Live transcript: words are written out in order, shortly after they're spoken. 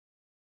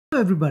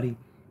Hello everybody,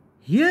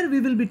 here we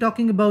will be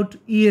talking about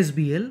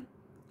Esbl.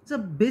 It's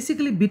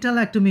basically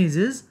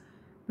beta-lactamases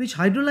which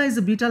hydrolyze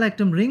the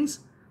beta-lactam rings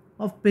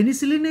of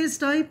penicillinase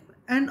type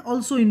and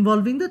also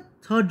involving the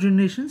third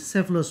generation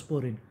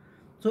cephalosporin.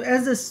 So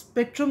as the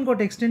spectrum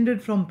got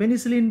extended from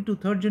penicillin to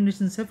third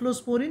generation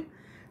cephalosporin,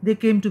 they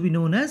came to be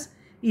known as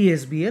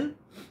Esbl,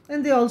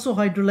 and they also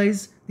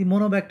hydrolyze the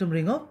monobactam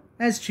ring of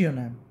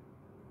aztreonam.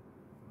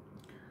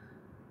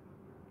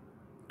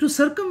 To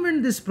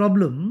circumvent this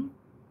problem,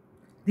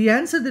 the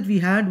answer that we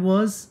had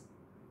was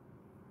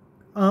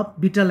a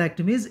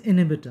beta-lactamase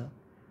inhibitor.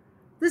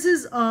 This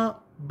is a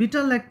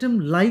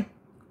beta-lactam-like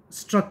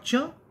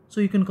structure, so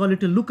you can call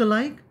it a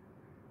lookalike.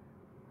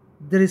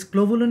 There is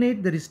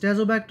clovolinate, there is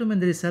tazobactam, and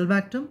there is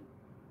sulbactam.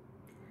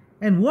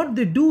 And what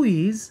they do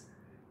is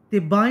they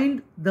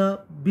bind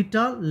the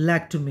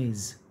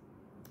beta-lactamase.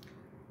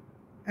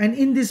 And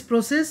in this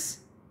process,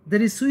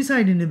 there is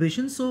suicide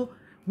inhibition. So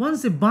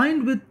once they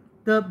bind with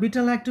the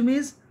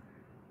beta-lactamase,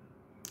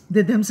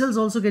 they themselves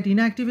also get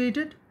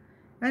inactivated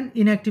and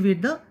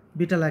inactivate the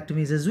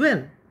beta-lactamase as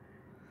well.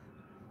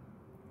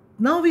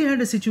 Now we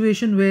had a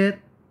situation where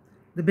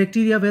the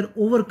bacteria were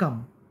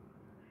overcome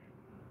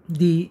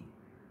the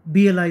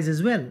BLIs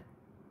as well.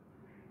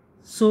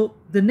 So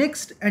the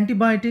next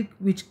antibiotic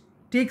which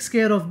takes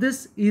care of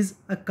this is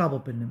a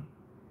carbapenem.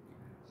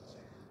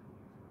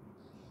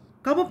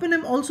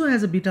 Carbapenem also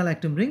has a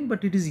beta-lactam ring,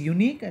 but it is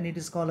unique and it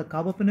is called a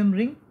carbapenem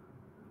ring.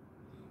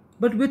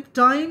 But with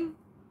time,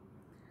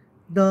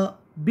 the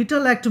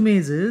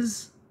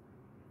beta-lactamases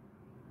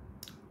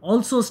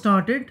also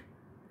started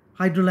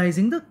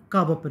hydrolyzing the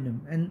carbapenem,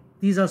 and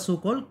these are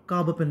so-called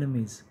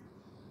carbapenemase.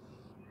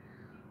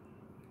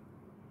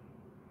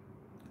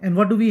 And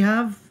what do we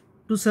have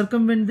to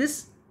circumvent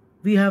this?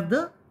 We have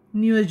the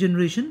newer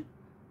generation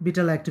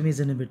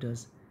beta-lactamase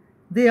inhibitors.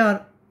 They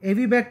are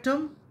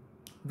avibactam,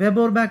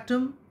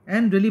 vaborbactam,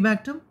 and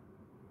relibactam.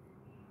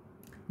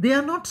 They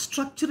are not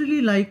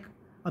structurally like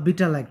a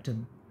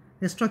beta-lactam.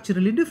 They are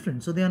structurally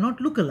different, so they are not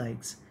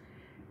lookalikes.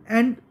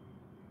 And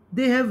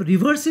they have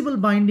reversible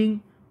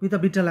binding with a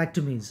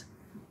beta-lactamase.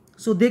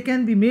 So they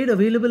can be made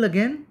available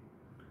again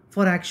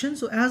for action.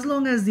 So as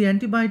long as the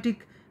antibiotic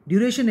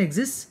duration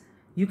exists,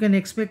 you can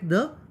expect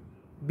the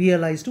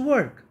BLIs to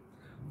work.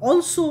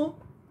 Also,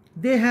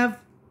 they have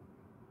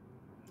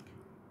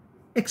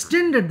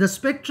extended the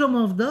spectrum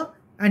of the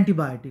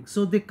antibiotics.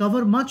 So they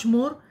cover much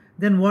more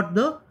than what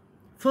the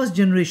first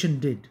generation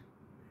did.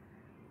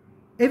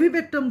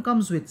 Avibactam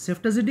comes with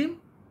ceftazidime,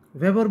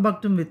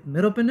 vaborbactam with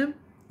meropenem,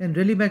 and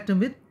relibactam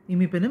with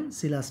imipenem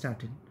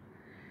cilastatin.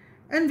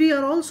 And we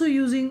are also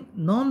using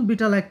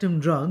non-beta-lactam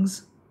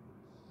drugs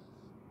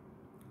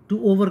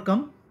to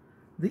overcome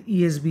the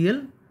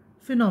ESBL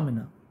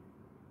phenomena.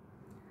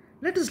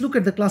 Let us look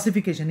at the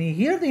classification.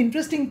 Here the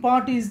interesting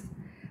part is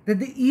that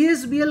the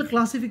ESBL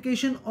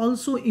classification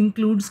also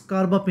includes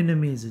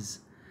carbapenemases.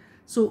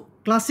 So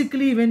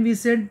classically, when we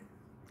said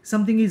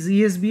something is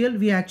ESBL,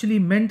 we actually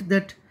meant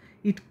that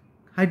it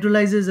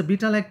hydrolyzes a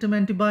beta-lactam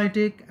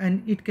antibiotic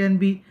and it can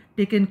be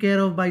taken care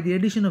of by the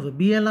addition of a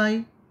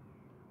BLI.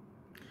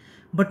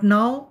 But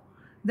now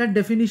that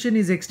definition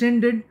is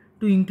extended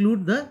to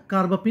include the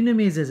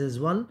carbapenemases as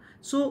well.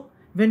 So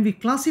when we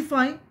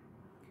classify,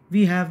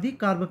 we have the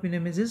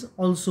carbapenemases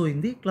also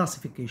in the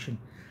classification.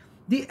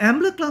 The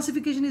Ambler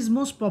classification is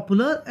most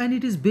popular and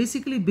it is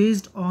basically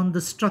based on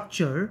the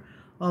structure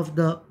of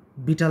the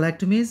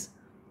beta-lactamase.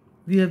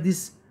 We have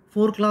these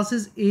four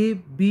classes A,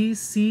 B,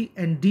 C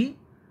and D.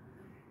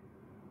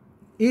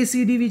 A,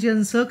 C, D which are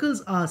in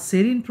circles are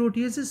serine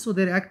proteases, so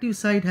their active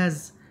site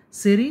has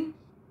serine.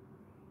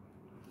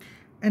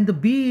 And the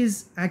B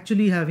is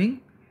actually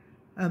having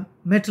a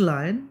metal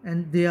ion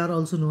and they are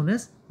also known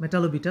as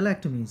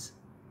metallobeta-lactamase,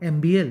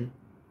 MBL.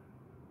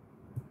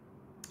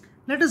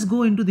 Let us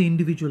go into the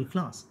individual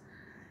class.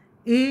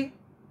 A,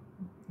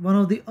 one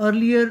of the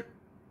earlier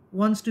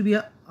ones to be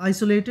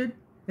isolated,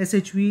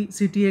 SHV,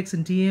 CTX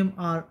and TM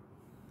are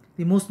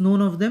the most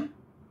known of them.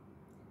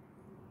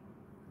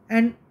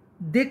 And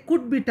they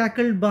could be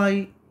tackled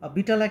by a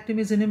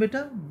beta-lactamase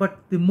inhibitor,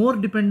 but the more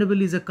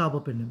dependable is a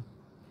carbapenem.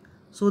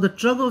 So the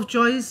drug of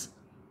choice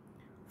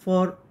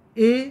for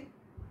A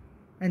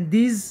and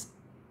these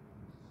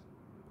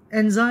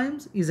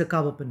enzymes is a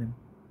carbapenem.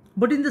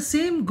 But in the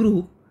same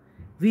group,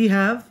 we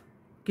have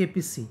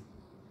KPC,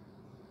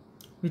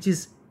 which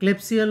is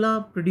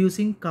Klebsiella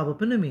producing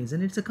carbapenemase,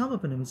 and it's a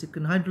carbapenemase. It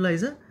can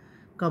hydrolyze a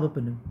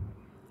carbapenem.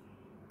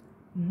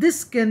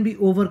 This can be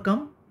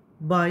overcome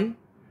by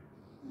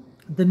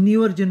the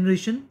newer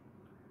generation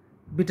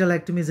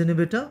beta-lactamase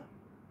inhibitor,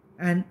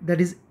 and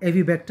that is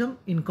avibactam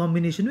in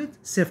combination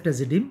with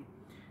ceftazidime.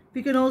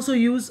 We can also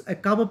use a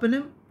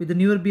carbapenem with the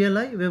newer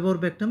BLI,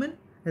 vaborbactam and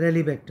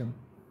relibactam.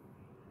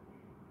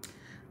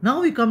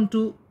 Now we come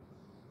to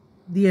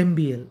the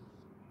MBL,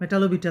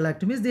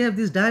 metallobeta-lactamase. They have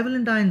this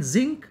divalent ion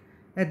zinc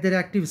at their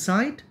active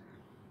site,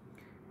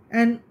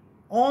 and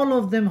all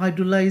of them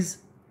hydrolyze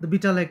the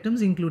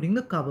beta-lactams including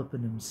the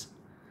carbapenems.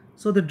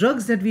 So the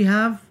drugs that we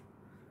have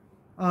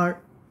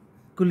are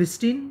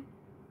colistin,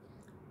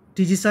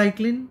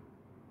 tigecycline,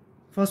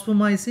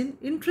 Phosphomycin.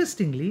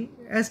 Interestingly,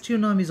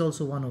 aztreonam is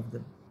also one of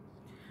them.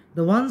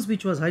 The ones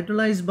which was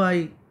hydrolyzed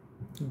by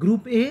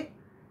group A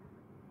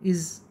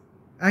is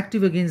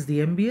active against the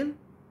MBL.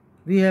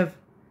 We have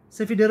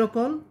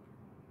cefiderocol,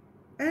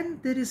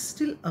 and there is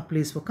still a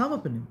place for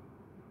carbapenem.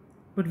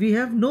 But we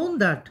have known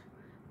that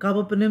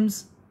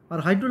carbapenems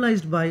are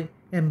hydrolyzed by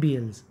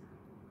MBLs.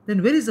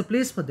 Then where is the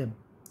place for them?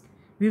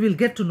 We will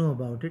get to know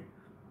about it.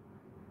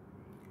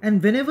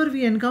 And whenever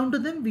we encounter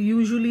them, we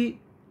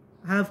usually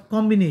have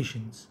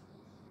combinations.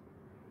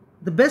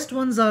 The best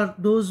ones are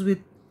those with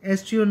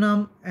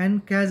aztreonam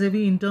and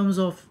cas-avi in terms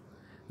of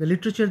the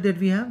literature that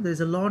we have. There is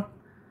a lot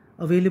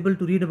available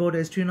to read about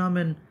aztreonam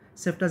and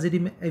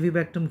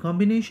ceftazidime-avibactam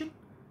combination.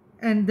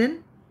 And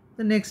then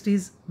the next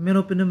is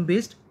meropenem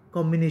based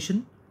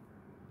combination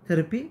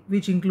therapy,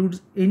 which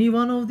includes any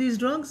one of these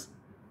drugs,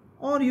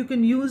 or you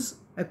can use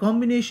a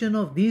combination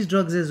of these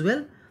drugs as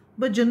well,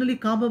 but generally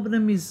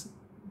carbapenem is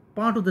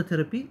part of the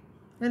therapy,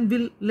 and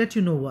we'll let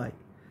you know why.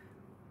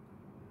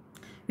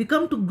 We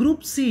come to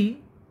group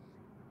C,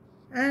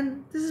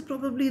 and this is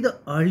probably the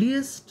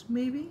earliest,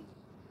 maybe.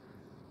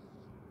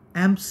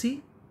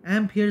 AMP-C.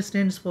 AMP here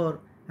stands for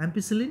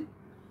ampicillin.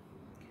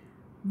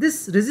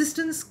 This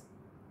resistance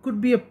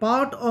could be a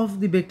part of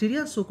the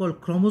bacteria,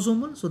 so-called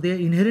chromosomal, so they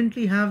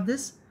inherently have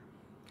this.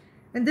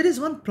 And there is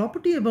one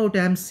property about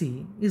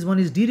AMP-C, one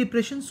is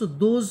de-repression, so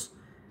those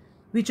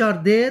which are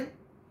there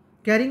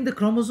carrying the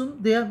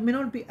chromosome, they may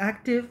not be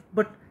active,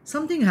 but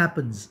something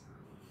happens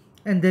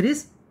and there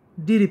is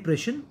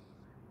de-repression.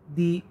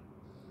 The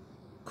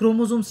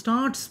chromosome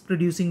starts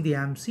producing the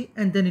AMP-C,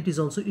 and then it is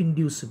also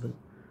inducible.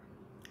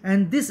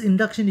 And this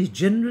induction is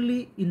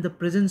generally in the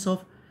presence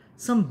of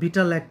some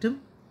beta-lactam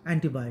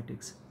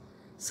antibiotics.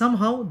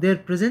 Somehow their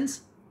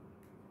presence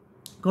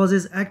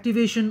causes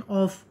activation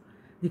of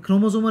the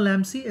chromosomal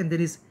AMP-C, and there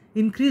is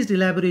increased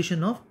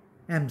elaboration of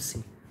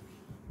AMP-C.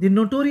 The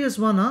notorious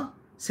one are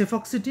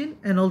cefoxitin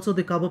and also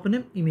the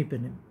carbapenem,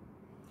 imipenem.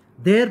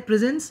 Their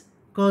presence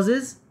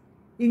causes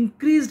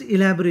increased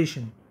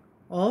elaboration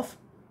of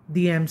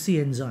the AMP-C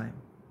enzyme.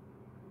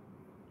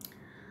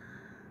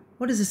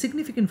 What is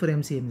significant for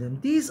AMP-C enzyme?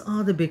 These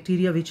are the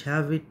bacteria which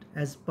have it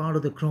as part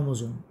of the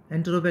chromosome.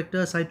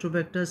 Enterobacter,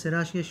 Citrobacter,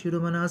 Serratia,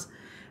 Pseudomonas,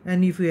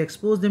 and if you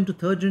expose them to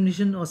third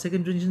generation or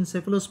second generation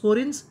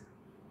cephalosporins,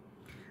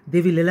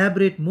 they will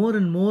elaborate more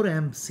and more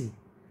AMP-C.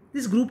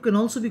 This group can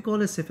also be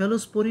called as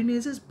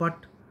cephalosporinases,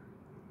 but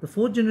the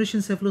fourth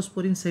generation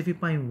cephalosporin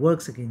cefepime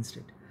works against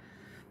it.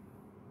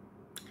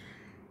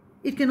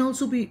 It can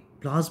also be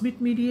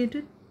plasmid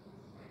mediated,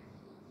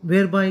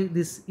 whereby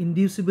this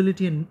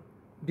inducibility and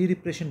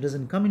de-repression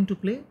doesn't come into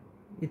play.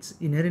 It's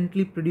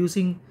inherently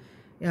producing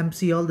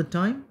AMP-C all the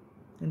time,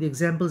 and the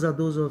examples are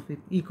those of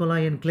E.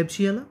 coli and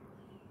Klebsiella.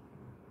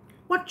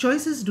 What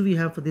choices do we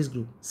have for this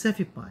group?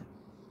 Cefepime.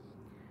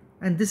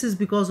 And this is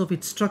because of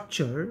its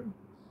structure,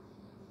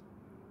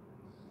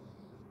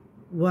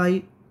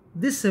 why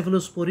this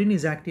cephalosporin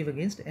is active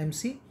against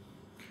AMP-C.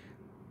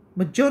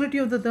 Majority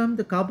of the time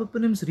the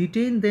carbapenems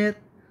retain their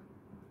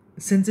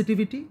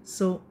sensitivity,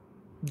 so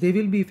they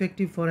will be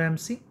effective for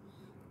AMP-C,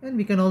 and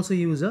we can also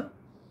use a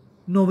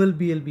novel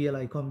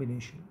BL-BLI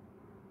combination.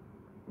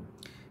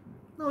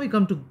 Now we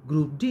come to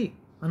group D,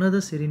 another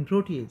serine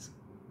protease,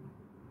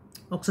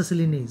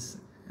 oxacylinase,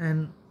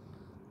 and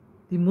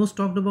the most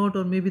talked about,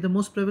 or maybe the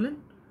most prevalent,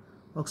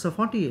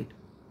 OXA48.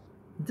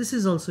 This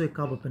is also a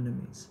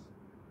carbapenemase,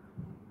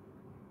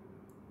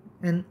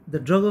 and the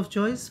drug of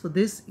choice for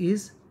this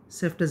is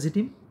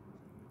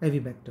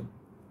ceftazidime-avibactam.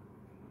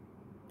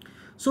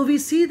 So we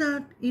see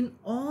that in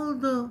all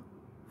the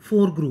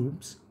four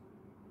groups,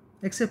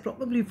 except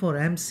probably for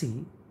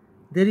AMP-C,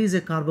 there is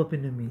a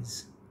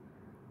carbapenemase,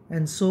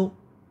 and so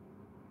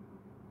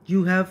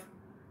you have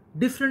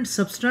different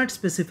substrate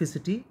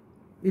specificity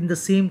in the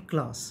same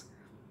class.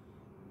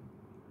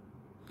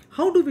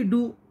 How do we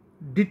do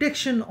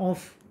detection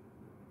of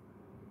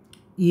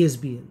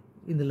Esbl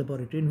in the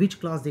laboratory, in which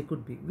class they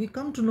could be? We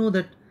come to know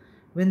that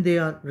when they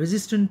are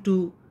resistant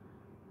to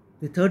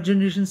the third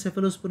generation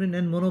cephalosporin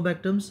and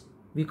monobactams,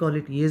 we call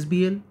it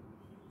Esbl.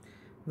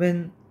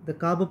 When the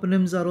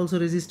carbapenems are also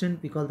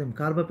resistant, we call them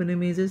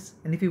carbapenemases.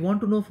 And if we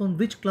want to know from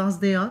which class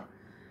they are,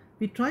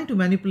 we try to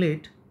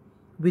manipulate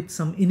with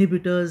some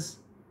inhibitors,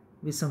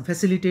 with some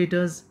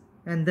facilitators,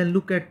 and then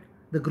look at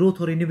the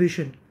growth or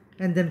inhibition,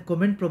 and then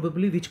comment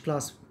probably which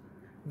class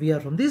we are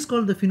from. This is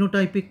called the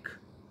phenotypic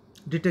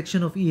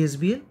detection of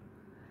Esbl,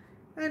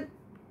 and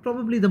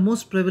probably the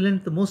most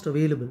prevalent, the most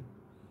available.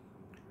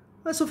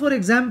 So for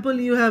example,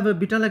 you have a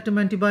beta-lactam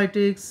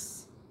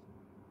antibiotics,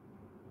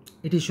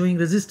 it is showing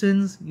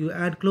resistance, you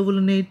add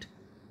clovolinate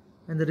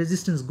and the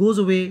resistance goes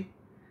away.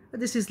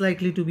 This is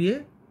likely to be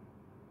a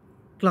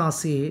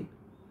class A.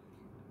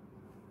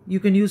 You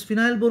can use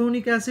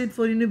phenylboronic acid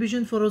for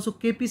inhibition. For also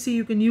KPC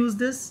you can use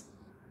this,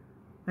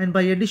 and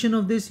by addition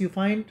of this you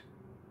find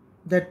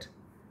that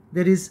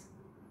there is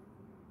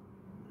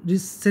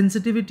this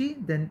sensitivity,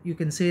 then you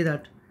can say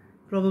that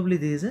probably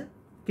there is a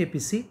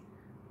KPC.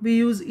 We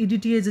use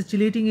EDTA as a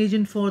chelating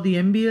agent for the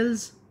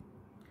MBLs.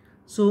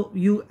 So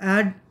you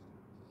add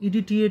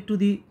EDTA to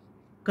the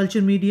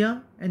culture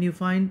media and you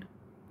find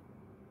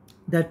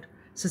that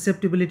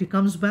susceptibility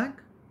comes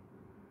back.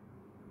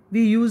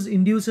 We use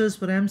inducers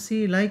for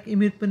MC like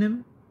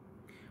imipenem.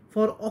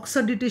 For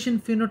oxidation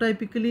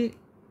phenotypically,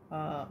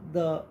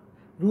 the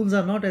rules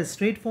are not as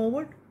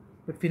straightforward,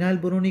 but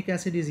phenylboronic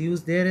acid is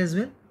used there as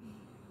well.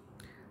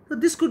 So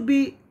this could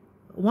be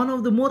one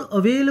of the more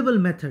available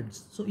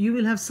methods. So you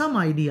will have some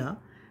idea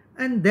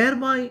and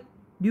thereby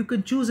you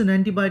can choose an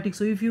antibiotic.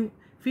 So if you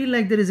feel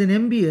like there is an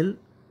MBL,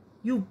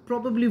 you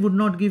probably would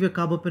not give a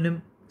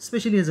carbapenem,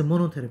 especially as a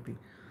monotherapy.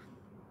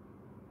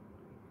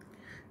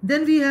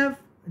 Then we have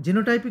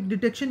genotypic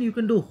detection. You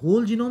can do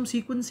whole genome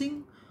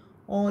sequencing,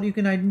 or you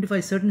can identify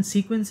certain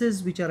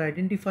sequences which are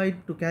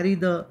identified to carry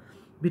the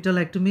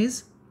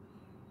beta-lactamase.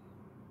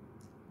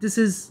 This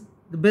is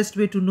the best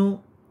way to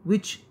know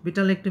which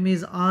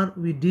beta-lactamase are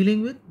we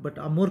dealing with, but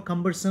are more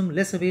cumbersome,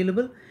 less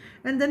available.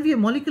 And then we have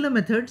molecular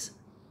methods.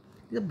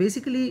 That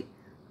basically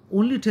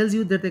only tells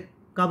you that the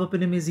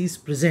carbapenemase is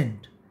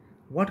present.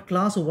 What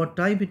class or what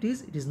type it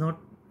is not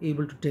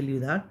able to tell you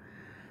that.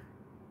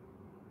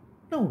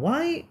 Now,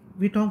 why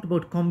we talked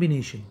about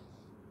combination?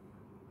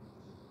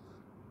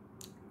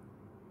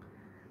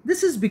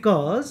 This is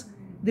because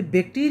the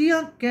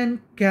bacteria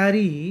can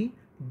carry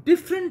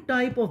different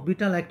type of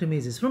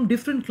beta-lactamases from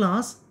different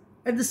class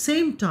at the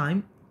same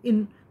time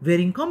in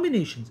varying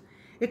combinations.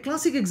 A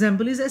classic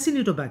example is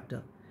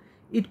Acinetobacter.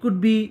 It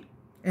could be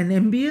an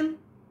MBL,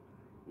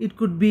 it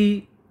could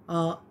be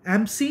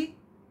AMPC,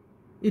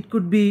 it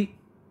could be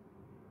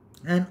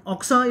an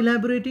OXA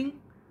elaborating,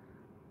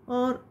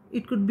 or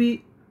it could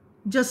be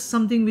just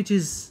something which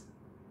is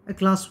a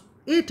class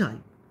A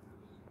type.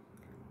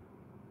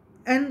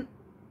 And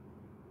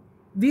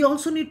we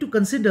also need to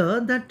consider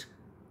that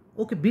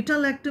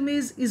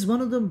beta-lactamase is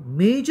one of the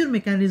major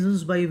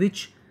mechanisms by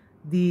which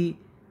the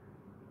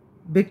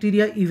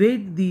bacteria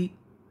evade the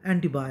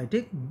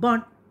antibiotic,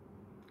 but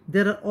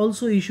there are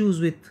also issues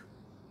with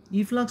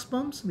efflux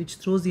pumps which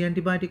throws the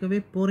antibiotic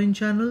away, porin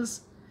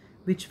channels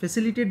which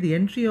facilitate the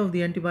entry of the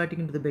antibiotic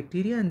into the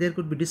bacteria, and there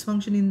could be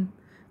dysfunction in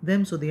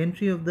them, so the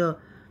entry of the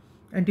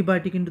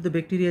antibiotic into the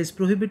bacteria is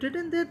prohibited,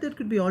 and there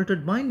could be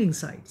altered binding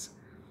sites.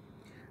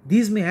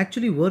 These may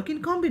actually work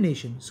in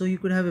combination. So you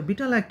could have a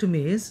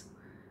beta-lactamase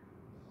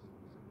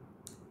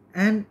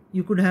and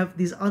you could have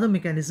these other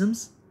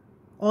mechanisms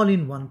all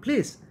in one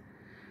place.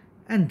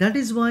 And that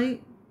is why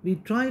we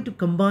try to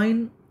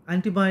combine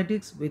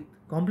antibiotics with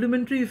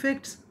complementary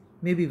effects,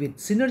 maybe with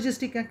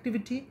synergistic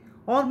activity,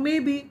 or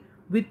maybe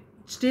which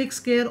takes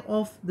care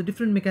of the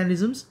different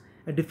mechanisms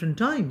at different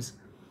times.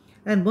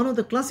 And one of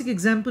the classic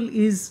example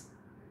is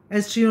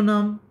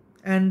aztreonam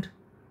and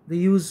the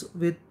use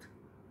with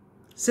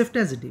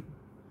ceftazidime.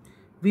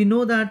 We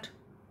know that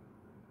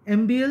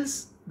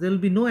MBLs, there will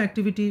be no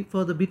activity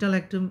for the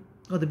beta-lactam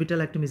or the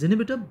beta-lactamase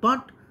inhibitor,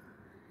 but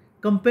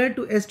compared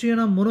to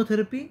aztreonam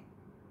monotherapy,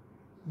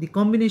 the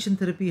combination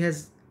therapy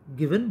has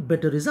given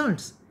better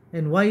results.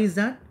 And why is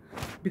that?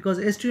 Because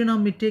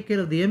aztreonam may take care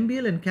of the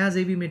MBL and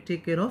Cas-AV may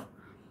take care of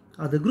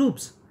other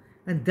groups.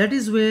 And that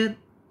is where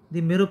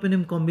the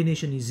meropenem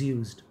combination is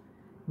used.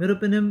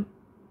 Meropenem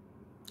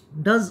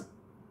does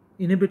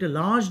inhibit a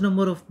large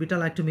number of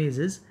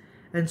beta-lactamases,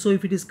 and so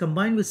if it is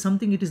combined with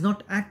something it is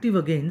not active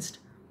against,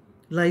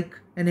 like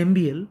an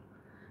MBL,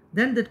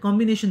 then that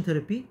combination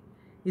therapy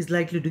is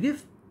likely to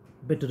give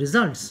better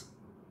results.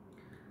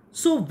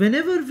 So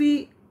whenever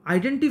we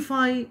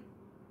identify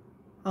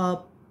a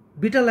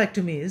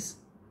beta-lactamase,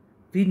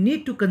 we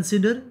need to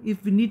consider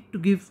if we need to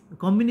give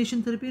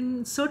combination therapy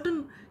in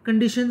certain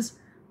conditions.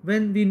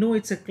 When we know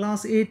it's a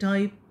class A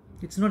type,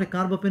 it's not a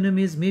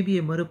carbapenemase, maybe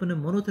a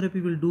meropenem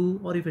monotherapy will do,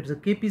 or if it's a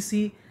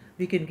KPC,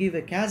 we can give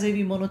a Cas-AV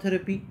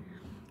monotherapy.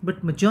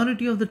 But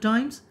majority of the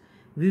times,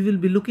 we will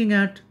be looking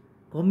at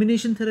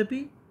combination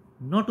therapy,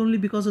 not only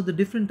because of the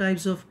different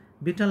types of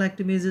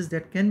beta-lactamases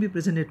that can be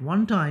present at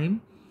one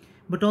time,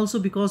 but also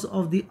because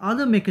of the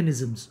other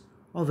mechanisms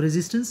of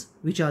resistance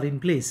which are in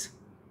place.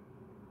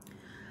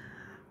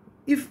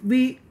 If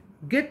we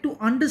get to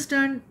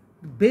understand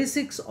the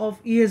basics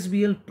of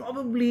ESBL,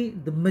 probably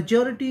the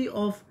majority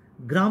of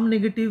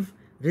gram-negative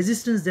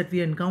resistance that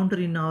we encounter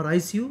in our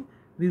ICU,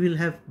 we will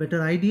have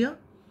better idea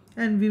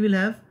and we will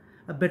have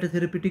a better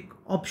therapeutic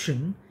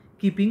option,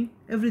 keeping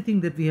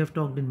everything that we have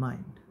talked in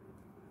mind.